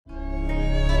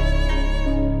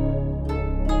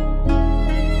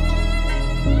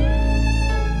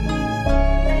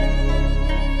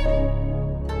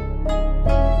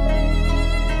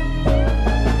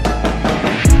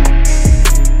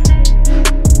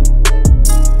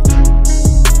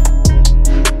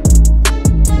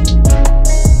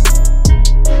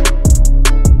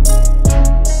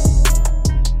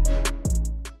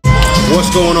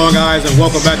What's going on, guys, and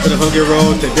welcome back to the Hungry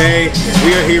Road. Today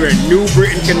we are here in New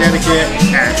Britain, Connecticut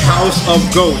at House of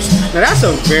Goats. Now that's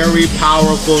a very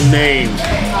powerful name.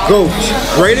 Goats,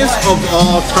 greatest of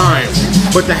all time.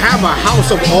 But to have a house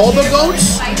of all the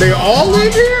goats, they all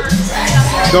live here?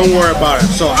 Don't worry about it.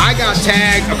 So I got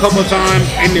tagged a couple of times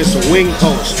in this wing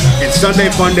post. It's Sunday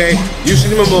Fun Day,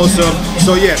 usually Mimosa.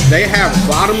 So yes, they have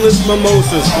bottomless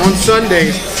mimosas on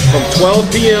Sundays from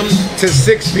 12 p.m. to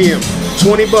 6 p.m.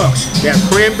 20 bucks. They have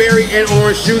cranberry and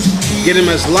orange juice. Get them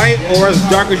as light or as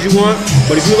dark as you want.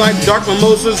 But if you like dark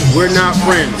mimosas, we're not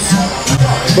friends.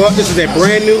 But this is a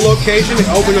brand new location. It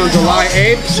opened on July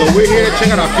 8th. So we're here to check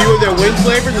out a few of their wing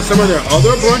flavors and some of their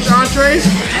other brunch entrees.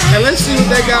 And let's see what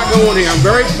they got going here. I'm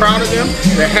very proud of them.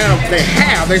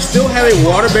 They still have a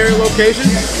Waterbury location.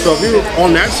 So if you're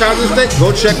on that side of the state,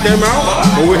 go check them out.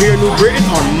 But we're here in New Britain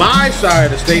on my side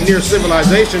of the state near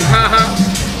Civilization. Haha.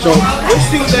 So let's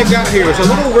see what they got here. It's a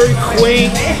little very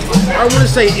quaint. I wouldn't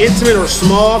say intimate or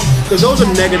small, because those are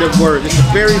negative words. It's a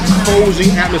very cozy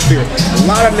atmosphere. A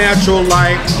lot of natural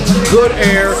light, good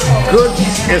air, good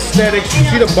aesthetics. You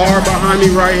see the bar behind me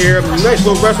right here. Nice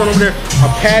little restaurant over there. A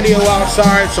patio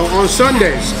outside. So on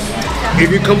Sundays,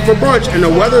 if you come for brunch and the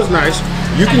weather's nice,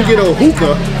 you can get a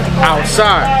hookah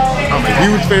outside. I'm a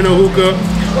huge fan of hookah.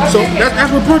 So that's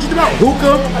what brunch is about.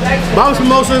 Hookah, bottomless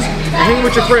mimosas, and hanging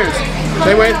with your friends.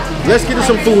 Anyway, let's get to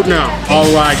some food now.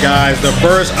 Alright guys, the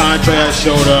first entree has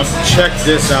showed up. Check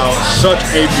this out. Such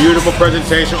a beautiful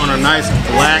presentation on a nice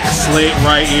black slate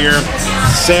right here.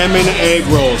 Salmon egg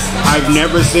rolls. I've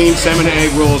never seen salmon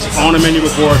egg rolls on a menu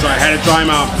before, so I had to try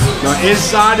them out. Now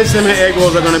inside the salmon egg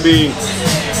rolls are going to be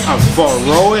a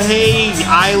Faroe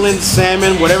Island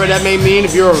salmon, whatever that may mean.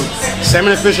 If you're a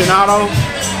salmon aficionado,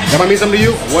 that might mean something to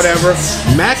you, whatever.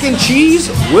 Mac and cheese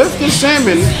with the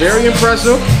salmon, very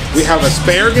impressive. We have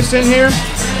asparagus in here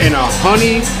and a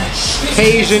honey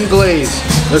Cajun glaze.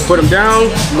 Let's put them down.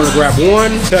 I'm gonna grab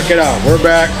one. Check it out, we're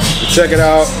back. Check it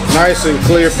out, nice and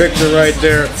clear picture right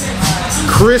there.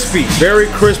 Crispy, very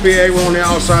crispy egg roll on the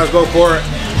outside, go for it.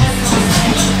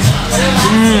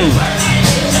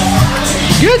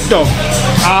 Get the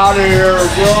out of here,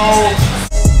 bro.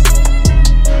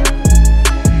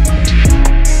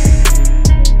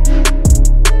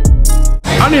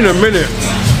 I need a minute.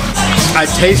 I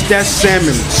taste that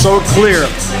salmon, so clear,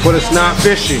 but it's not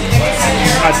fishy.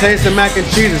 I taste the mac and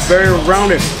cheese, it's very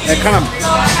rounded. It's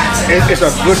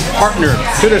a good partner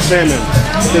to the salmon.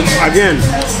 Again,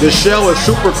 the shell is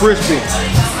super crispy.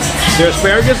 The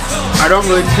asparagus, I don't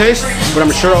really taste, but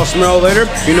I'm sure I'll smell later.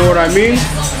 You know what I mean?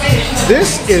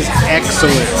 This is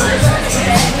excellent.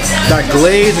 That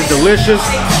glaze is delicious.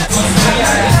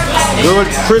 Good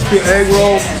crispy egg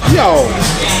roll. Yo.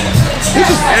 This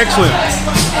is excellent.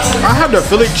 I have the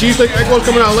Philly cheesesteak egg rolls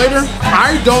coming out later.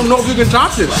 I don't know if you can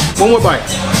top this. One more bite.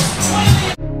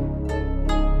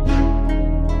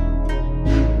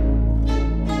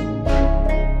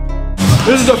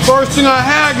 This is the first thing I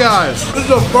had, guys. This is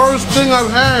the first thing I've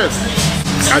had.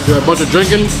 After a bunch of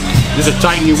drinking, this will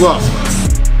tighten you up.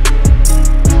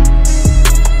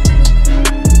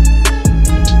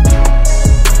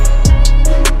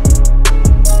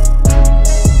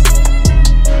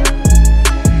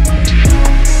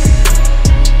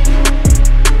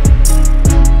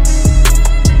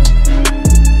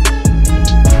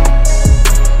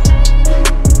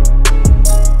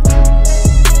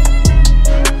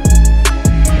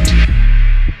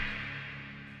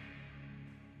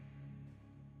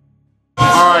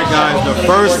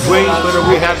 First wing splitter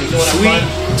we have is sweet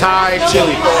Thai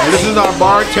chili. And this is our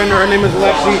bartender. Her name is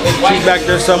Lexi. She's back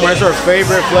there somewhere. It's her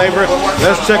favorite flavor.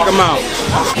 Let's check them out.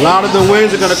 A lot of the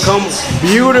wings are going to come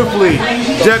beautifully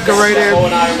decorated,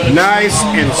 nice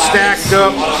and stacked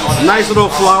up. Nice little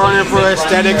flower in there for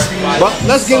aesthetics. But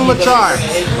let's give them a try.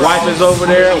 Wife is over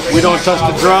there. We don't touch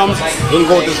the drums. We can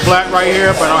go with this flat right here.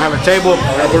 If I don't have a table,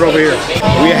 I'll put it over here.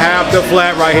 We have the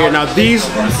flat right here. Now these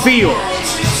feel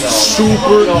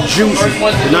super juicy,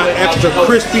 not extra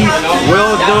crispy,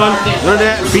 well done, none of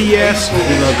that BS.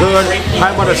 These are good.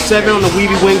 Probably about a 7 on the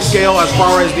Weeby Wing scale as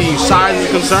far as the size is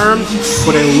concerned,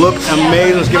 but they look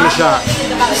amazing. Let's give it a shot.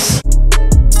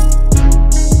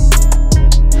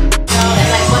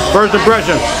 First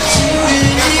impression,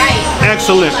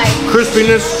 excellent.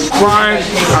 Crispiness, fried.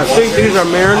 I think these are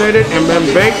marinated and then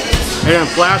baked and then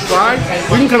flash fried.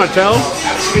 You can kind of tell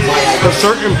the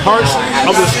certain parts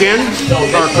of the skin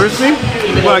are crispy,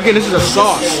 but again, this is a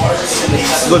sauce.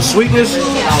 Good sweetness,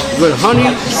 good honey,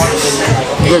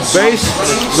 good base,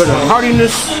 good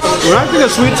heartiness. When I think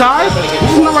of sweet Thai,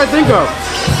 this is not what I think of,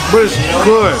 but it's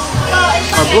good.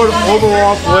 A good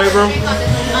overall flavor.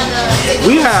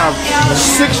 we have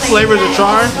 6 flavors to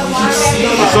try.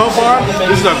 And so far,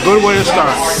 this is a good way to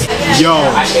start. Yo,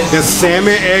 the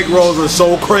salmon egg rolls are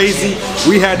so crazy.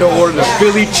 We had to order the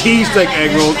Philly cheesesteak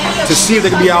egg rolls to see if they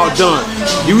could be outdone.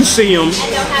 You see them,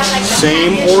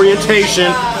 same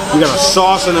orientation. We got a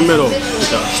sauce in the middle.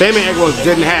 The salmon egg rolls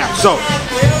didn't have. So,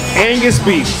 Angus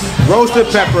beef, roasted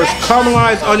peppers,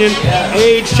 caramelized onion,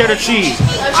 aged cheddar cheese.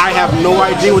 I have no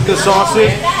idea what this sauce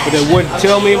is, but they wouldn't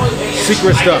tell me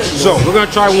secret stuff. So we're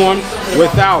gonna try one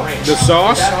without the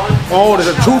sauce. Oh, there's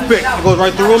a toothpick that goes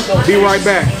right through them. Be right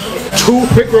back.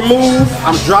 Toothpick removed.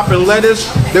 I'm dropping lettuce.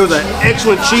 There was an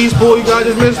excellent cheese pull you guys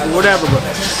just missed. Whatever, but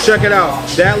check it out.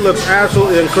 That looks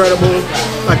absolutely incredible.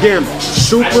 Again,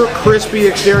 super crispy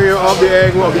exterior of the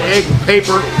egg roll, the egg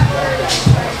paper.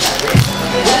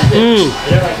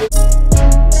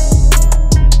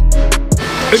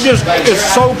 It just is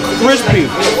so crispy.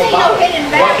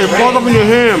 It falls up in your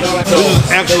hand. This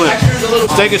is excellent.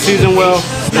 Steak is seasoned well.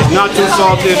 It's not too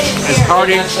salty. It's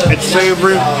hearty. It's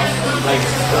savory.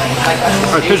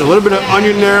 I taste a little bit of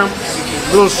onion there.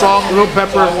 A little salt, a little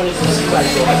pepper.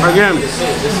 Again,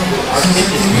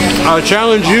 I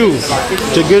challenge you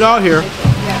to get out here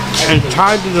and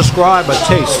try to describe a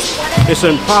taste. It's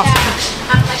impossible.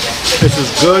 This is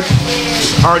good.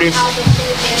 It's hearty.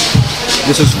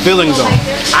 This is filling though.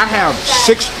 I have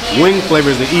 6 wing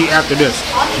flavors to eat after this,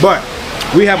 but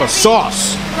we have a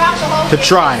sauce to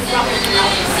try.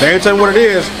 They ain't telling what it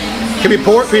is. It can be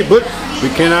pork, but we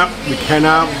cannot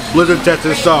blizzard test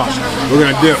this sauce. We're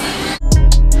gonna dip.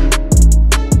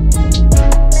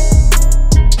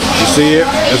 You see it?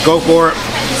 Let's go for it.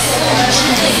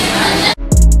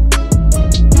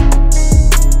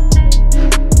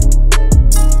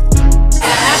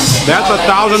 That's a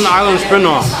Thousand Island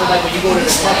spinoff.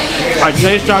 I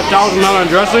taste that Thousand Island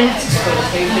dressing,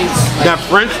 that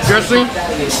French dressing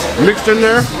mixed in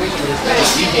there.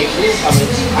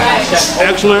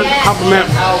 Excellent compliment.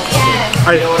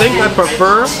 I think I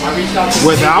prefer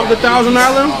without the Thousand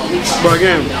Island, but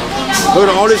again, look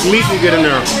at all this meat you get in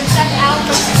there.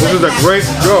 This is a great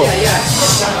go.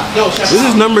 This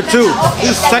is number 2.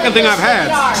 This is the second thing I've had,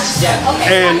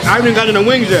 and I haven't gotten the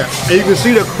wings yet. And you can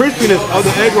see the crispiness of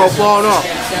the egg roll falling off.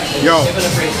 Yo,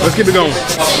 let's keep it going.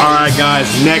 All right, guys.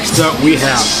 Next up, we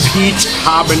have peach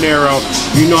habanero.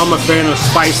 You know I'm a fan of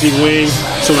spicy wings,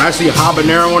 so when I see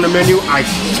habanero on the menu, I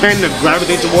tend to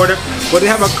gravitate toward it. But they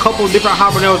have a couple different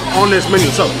habaneros on this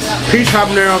menu. So peach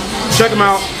habanero, check them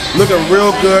out. Looking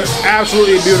real good,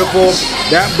 absolutely beautiful.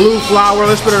 That blue flower,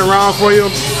 let's spin it around for you.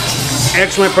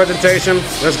 Excellent presentation.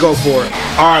 Let's go for it.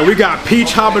 All right, we got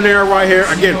peach habanero right here.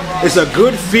 Again, it's a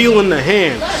good feel in the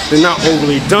hand. They're not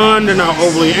overly done. They're not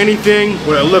overly anything,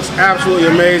 but it looks absolutely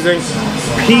amazing.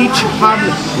 Peach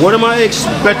habanero. What am I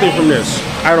expecting from this?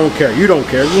 I don't care. You don't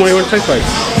care. You want to taste like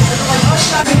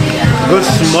good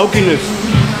smokiness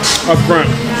up front.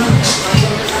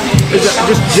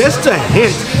 It's just a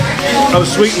hint of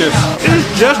sweetness.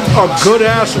 It's just a good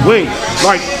ass wing.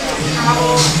 Like,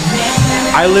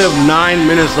 I live 9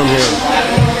 minutes from here.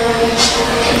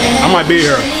 I might be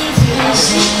here.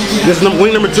 This is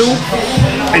wing number 2,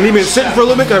 and even sitting for a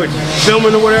little bit, cause I'm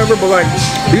filming or whatever. But like,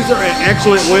 these are an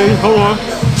excellent wing. Hold on.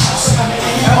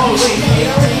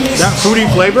 That fruity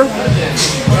flavor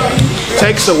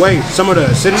takes away some of the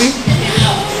acidity,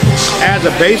 adds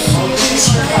a base,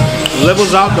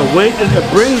 levels out the wing.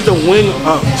 It brings the wing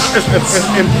up. It's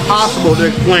impossible to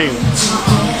explain.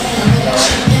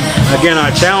 Again,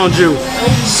 I challenge you.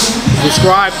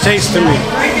 Describe taste to me.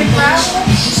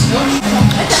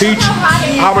 Peach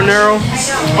habanero.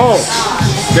 Oh,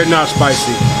 they're not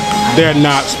spicy. They're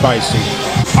not spicy.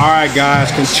 All right,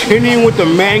 guys. Continuing with the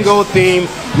mango theme,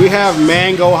 we have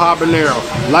mango habanero.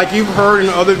 Like you've heard in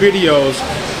other videos,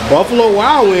 Buffalo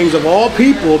Wild Wings, of all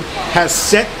people, has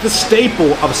set the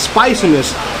staple of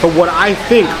spiciness for what I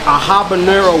think a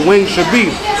habanero wing should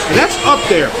be. And that's up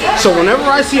there. So whenever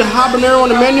I see a habanero on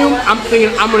the menu, I'm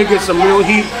thinking I'm gonna get some real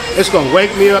heat. It's gonna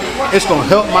wake me up. It's gonna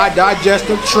help my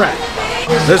digestive tract.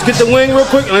 Let's get the wing real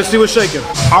quick and let's see what's shaking.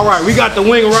 All right, we got the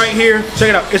wing right here. Check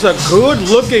it out. It's a good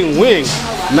looking wing.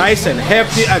 Nice and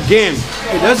hefty. Again,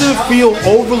 it doesn't feel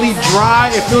overly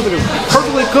dry. It feels like it's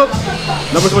perfectly cooked.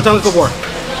 Number one time, let's go for it.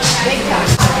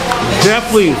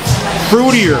 Definitely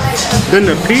fruitier than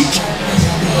the peach.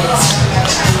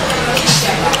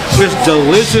 It's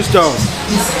delicious though.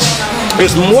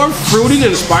 It's more fruity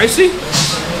than spicy,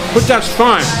 but that's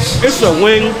fine. It's a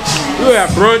wing. You're at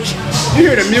brunch. You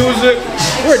hear the music.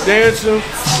 We're dancing.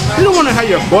 You don't want to have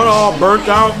your butt all burnt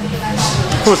out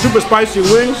from super spicy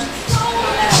wings,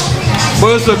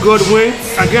 but it's a good wing.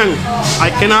 Again, I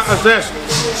cannot attest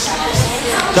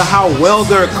to how well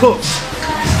they're cooked.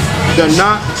 They're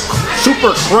not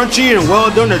super crunchy and well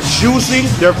done. They're juicy,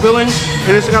 they're filling,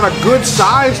 and it's got a good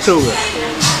size to it.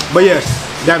 But yes,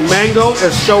 that mango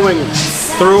is showing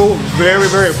through, very,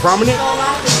 very prominent,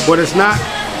 but it's not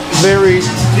very,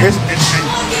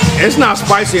 it's not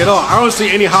spicy at all. I don't see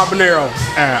any habanero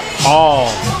at all.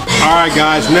 All right,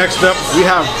 guys, next up we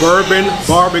have Bourbon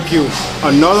BBQ,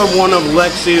 another one of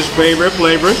Lexi's favorite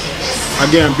flavors.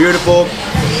 Again, beautiful.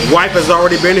 Wife has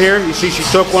already been here. You see she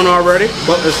took one already,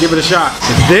 but let's give it a shot.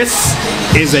 This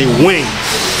is a wing.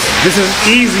 This is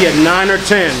easy at 9 or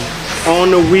 10 on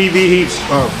the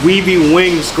Weevy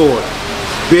wing score.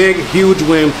 Big, huge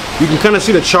wing. You can kind of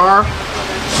see the char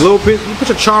a little bit. You put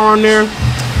your char on there.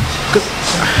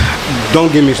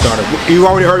 Don't get me started. You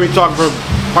already heard me talk for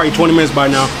probably 20 minutes by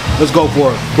now. Let's go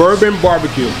for it. Bourbon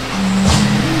BBQ.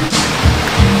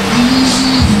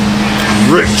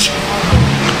 Rich,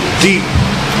 deep,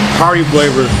 hearty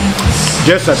flavor.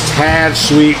 Just a tad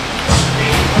sweet.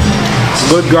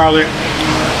 Good garlic.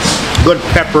 Good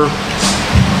pepper.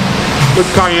 Good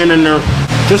cayenne in there.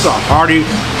 Just a hearty,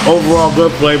 overall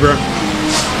good flavor.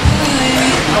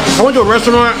 I went to a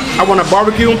restaurant, I want a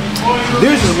barbecue.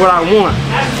 This is what I want.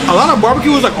 A lot of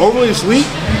barbecue is like overly sweet,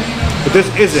 but this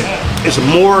isn't. It's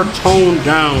more toned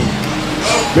down.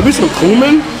 Maybe some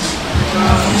cumin,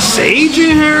 sage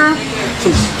in here,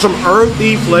 some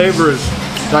earthy flavors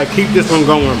that keep this one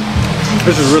going.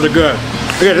 This is really good.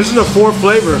 Again, this is a 4th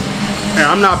flavor, and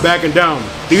I'm not backing down.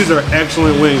 These are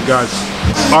excellent wings, guys.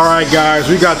 All right, guys,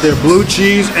 we got their blue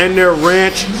cheese and their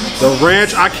ranch. The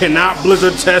ranch, I cannot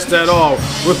blizzard test at all.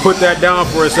 We'll put that down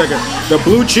for a second. The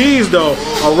blue cheese, though,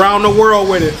 around the world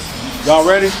with it. Y'all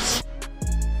ready?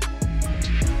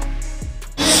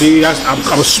 See,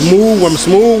 I'm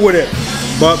smooth with it.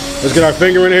 But let's get our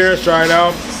finger in here, let's try it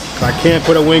out. I can't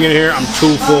put a wing in here, I'm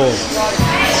too full.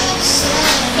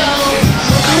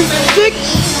 How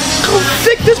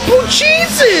thick this blue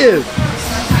cheese is!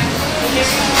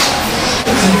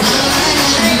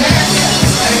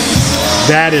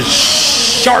 That is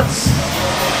sharp.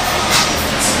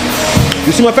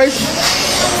 You see my face?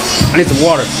 I need some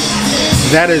water.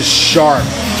 That is sharp.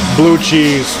 Blue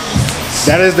cheese.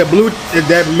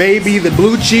 That may be the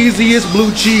blue cheesiest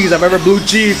blue cheese I've ever blue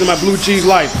cheesed in my blue cheese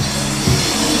life.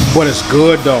 But it's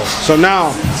good though. So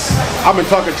now, I've been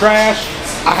talking trash.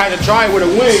 I had to try it with a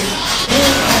wing.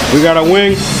 We got a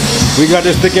wing. We got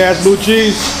this thick ass blue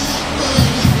cheese.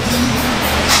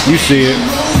 You see it.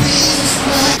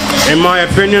 In my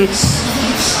opinion,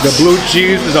 the blue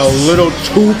cheese is a little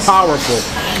too powerful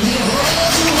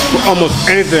for almost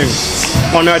anything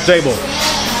on that table.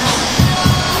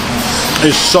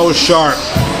 It's so sharp.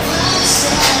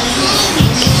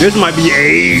 This might be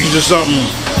aged or something.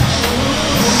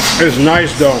 It's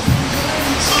nice though.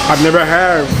 I've never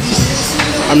had.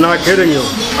 I'm not kidding you.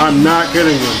 I'm not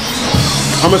kidding you.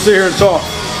 I'm gonna sit here and talk.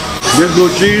 This blue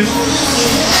cheese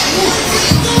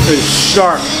is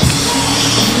sharp.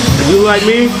 If you like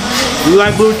me, you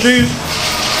like blue cheese,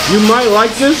 you might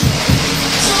like this.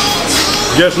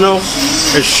 Just know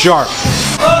it's sharp.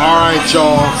 Alright,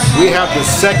 y'all. We have the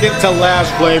second to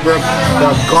last flavor,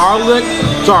 the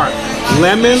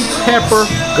lemon pepper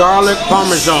garlic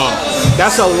Parmesan.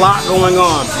 That's a lot going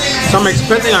on. So I'm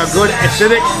expecting a good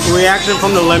acidic reaction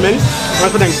from the lemon. I'm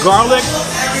expecting garlic,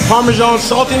 Parmesan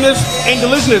saltiness, and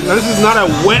deliciousness. Now this is not a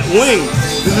wet wing.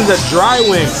 This is a dry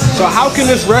wing. So how can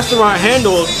this restaurant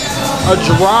handle a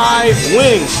dry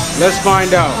wing? Let's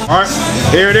find out. All right,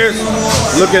 here it is.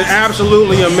 Looking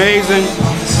absolutely amazing,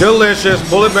 delicious.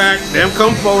 Pull it back, then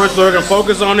come forward so I can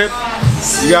focus on it.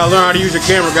 You gotta learn how to use your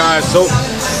camera, guys. So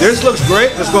this looks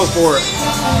great. Let's go for it.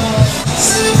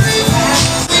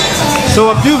 So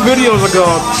a few videos ago,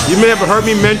 you may have heard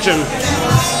me mention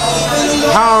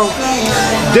how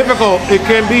difficult it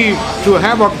can be to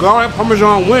have a garlic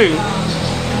Parmesan wing,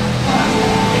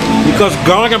 because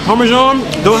garlic and Parmesan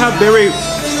don't have very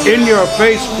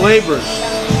in-your-face flavors.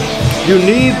 You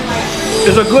need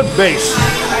is a good base.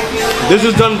 This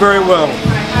is done very well.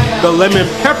 The lemon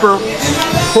pepper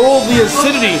pulls the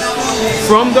acidity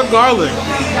from the garlic,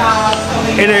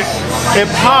 and it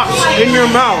pops in your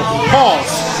mouth.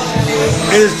 Pause.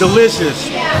 It is delicious.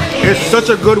 It's such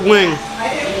a good wing.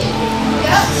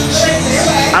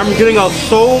 I'm getting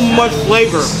so much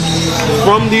flavor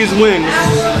from these wings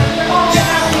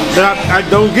that I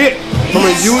don't get from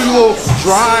a usual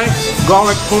dry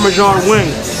garlic Parmesan wing.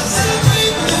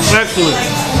 Excellent.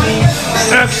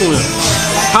 Excellent.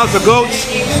 House of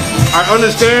Goats, I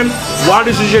understand why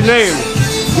this is your name.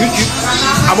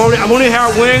 I've only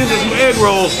had wings and some egg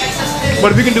rolls,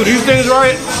 but if you can do these things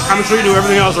right, I'm sure you do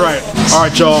everything else right. All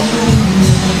right, y'all.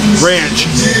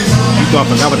 Ranch. You thought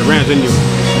I forgot about the ranch, didn't you?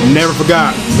 Never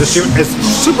forgot. This shit is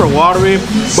super watery,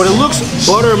 but it looks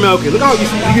buttermilky. Look how you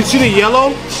can see the yellow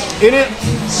in it.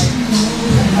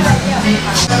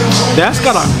 That's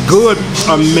got a good,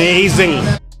 amazing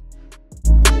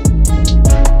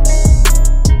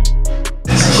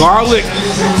garlic,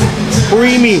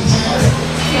 creamy.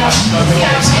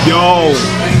 Yo.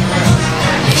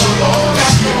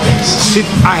 See,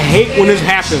 I hate when this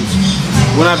happens.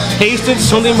 When I've tasted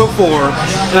something before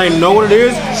and I know what it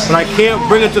is, but I can't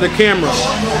bring it to the camera.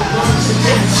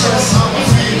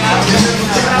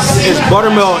 It's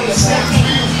buttermilk,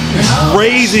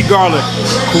 crazy garlic,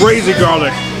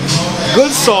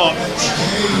 good salt.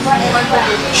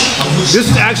 This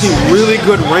is actually really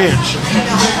good ranch.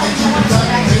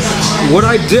 Would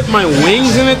I dip my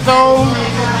wings in it though?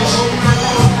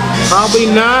 Probably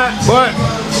not, but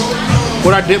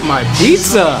would I dip my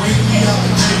pizza?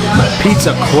 My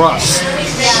pizza crust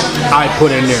I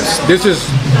put in this. This is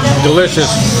delicious.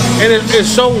 And it's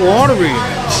so watery.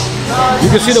 You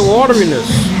can see the wateriness.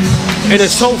 And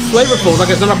it's so flavorful. Like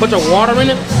it's not a bunch of water in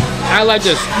it. I like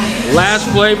this. Last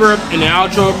flavor and the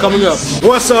outro coming up.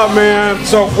 What's up, man?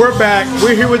 So we're back.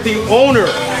 We're here with the owner.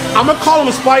 I'm gonna call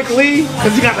him Spike Lee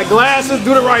because he got the glasses,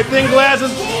 do the right thing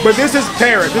glasses. But this is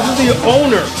Paris. This is the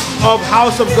owner of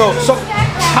House of Goats. So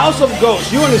House of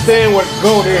Goats, you understand what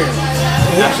goat is?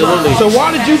 Absolutely. So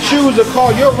why did you choose to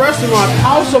call your restaurant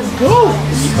House of Goat?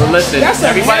 Well, listen, that's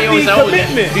everybody always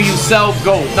commitment. Do you sell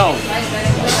goat? No.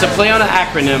 It's a play on an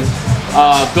acronym,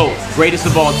 GOAT, greatest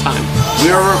of all time.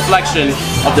 We are a reflection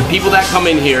of the people that come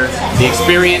in here, the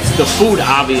experience, the food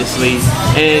obviously,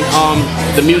 and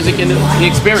the music and the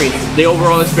experience, the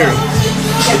overall experience.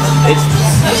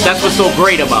 That's what's so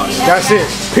great about it. That's it,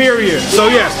 period. So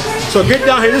yes. So get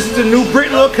down here. This is the New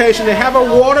Britain location. They have a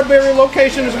Waterbury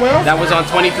location as well. That was on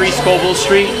 23 Scoville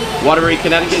Street, Waterbury,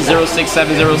 Connecticut,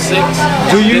 06706.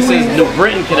 This is New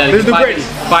Britain, Connecticut,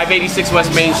 586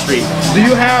 West Main Street. Do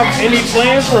you have any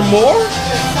plans for more?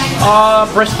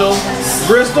 Bristol.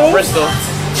 Bristol? Bristol.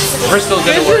 Bristol's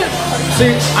in the works.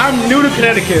 See, I'm new to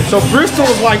Connecticut, so Bristol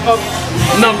is like up.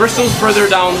 No, Bristol's further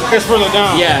down. It's further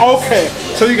down. Yeah. Okay.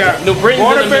 So you got New Britain,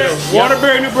 Waterbury,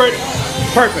 Waterbury, yep. New Britain.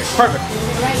 Perfect, perfect.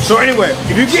 So anyway,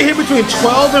 if you get here between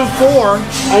 12 and 4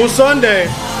 on Sunday,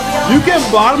 you get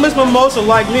bottomless mimosa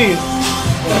like me.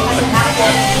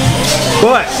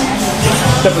 But,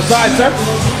 step aside, sir.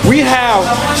 We have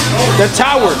the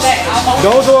towers.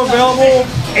 Those are available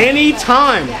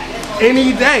anytime,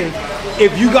 any day,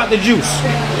 if you got the juice.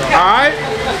 Alright?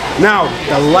 Now,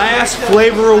 the last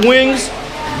flavor of wings,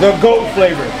 the goat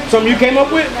flavor. Something you came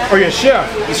up with? Or your chef?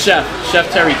 The chef. Chef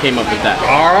Terry came up with that.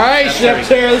 Alright, Chef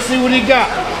Terry, let's see what he got.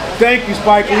 Thank you,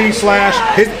 Spike Lee /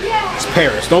 it's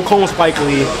Paris. Don't call him Spike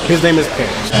Lee. His name is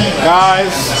Paris.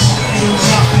 Guys,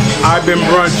 I've been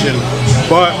brunching,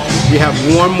 but we have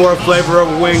one more flavor of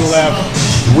wing left.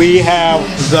 We have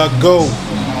the GOAT,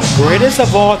 greatest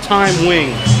of all time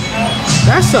wing.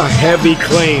 That's a heavy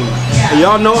claim.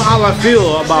 Y'all know how I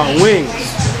feel about wings.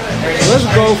 Let's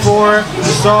go for it.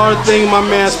 You saw the thing, my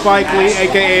man Spike Lee,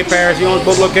 aka Paris. He owns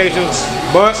both locations,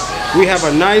 but we have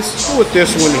a nice, with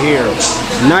this one here.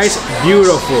 Nice,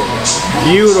 beautiful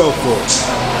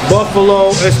buffalo.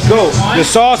 It's goat. The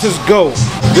sauce is goat.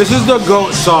 This is the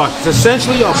goat sauce. It's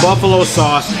essentially a buffalo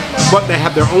sauce, but they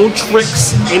have their own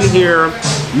tricks in here.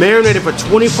 Marinated for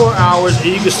 24 hours, and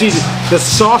you can see the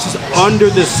sauce is under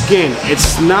the skin.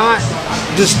 It's not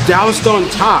just doused on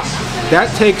top. That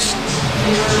takes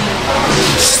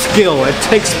skill. It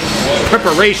takes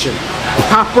preparation.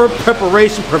 Proper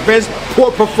preparation prevents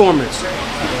poor performance.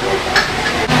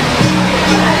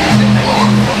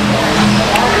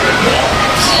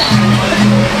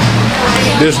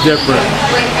 This different.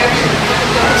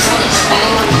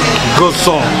 Good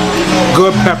salt,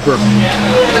 good pepper,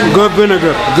 good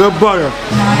vinegar, good butter,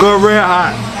 good red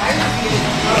hot.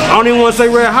 I don't even want to say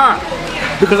red hot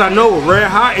because I know red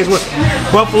hot is what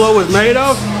buffalo is made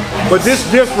of, but this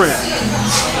different.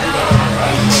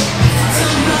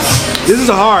 This is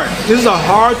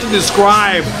hard to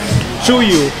describe to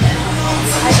you.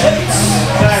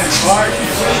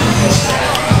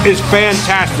 It's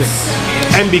fantastic.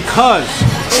 And because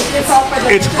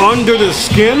it's under the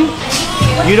skin,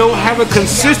 you don't have a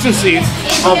consistency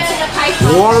of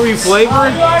watery flavor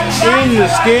in the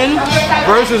skin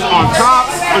versus on top,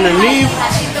 underneath.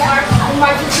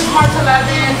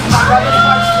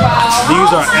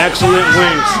 These are excellent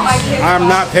wings. I'm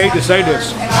not paid to say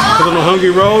this, because on the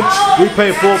Hungry Road, we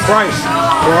pay full price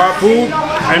for our food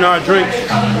and our drinks,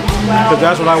 because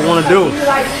that's what I want to do.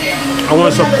 I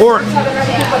want to support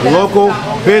local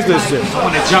businesses. I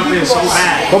want to jump in so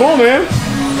bad. Come on, man.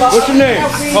 What's your name?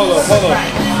 Polo.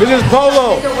 This is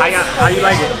Polo. How you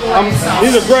like it?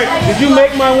 These are great. Did you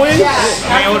make my wings?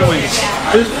 I order wings.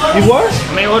 You what?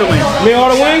 I order wings. Made all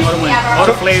the wings? All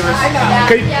the flavors.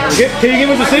 Can you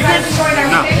give us the secrets?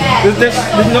 No.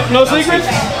 There's no secrets?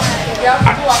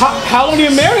 How long do you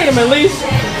marinate them at least?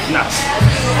 No.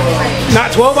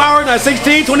 Not 12 hours, not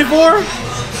 16, 24?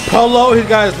 Polo, he's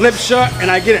got his lips shut,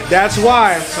 and I get it. That's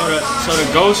why. So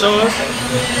the Go sauce.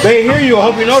 They hear you. I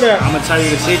hope you know that. I'm gonna tell you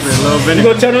the secret. Little You vinegar.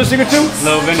 gonna tell them the secret too?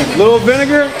 Little vinegar. Little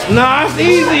vinegar? Nah, it's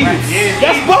easy.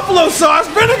 That's buffalo sauce,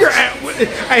 vinegar.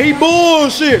 Hey, he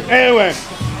bullshit. Anyway.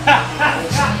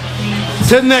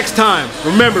 Till next time,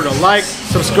 remember to like,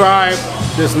 subscribe.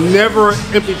 There's never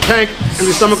an empty tank in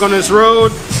your stomach on this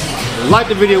road. Like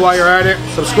the video while you're at it.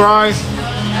 Subscribe.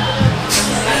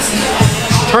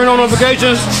 Turn on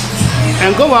notifications.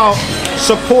 And go out,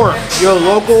 support your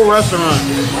local restaurant.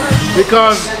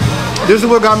 Because this is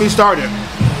what got me started.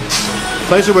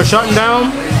 Places were shutting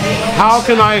down. How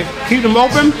can I keep them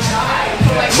open?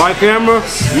 My camera,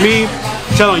 me,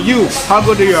 telling you how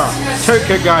good they are. Take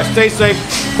care, guys. Stay safe.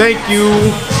 Thank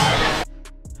you.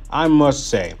 I must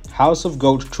say, House of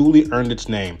Goats truly earned its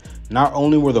name. Not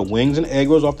only were the wings and egg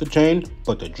rolls off the chain,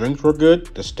 but the drinks were good,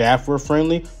 the staff were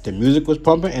friendly, the music was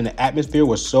pumping, and the atmosphere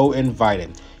was so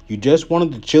inviting. You just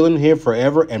wanted to chill in here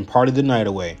forever and party the night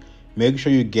away. Make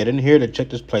sure you get in here to check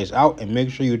this place out, and make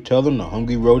sure you tell them the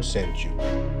Hungry Road sent you.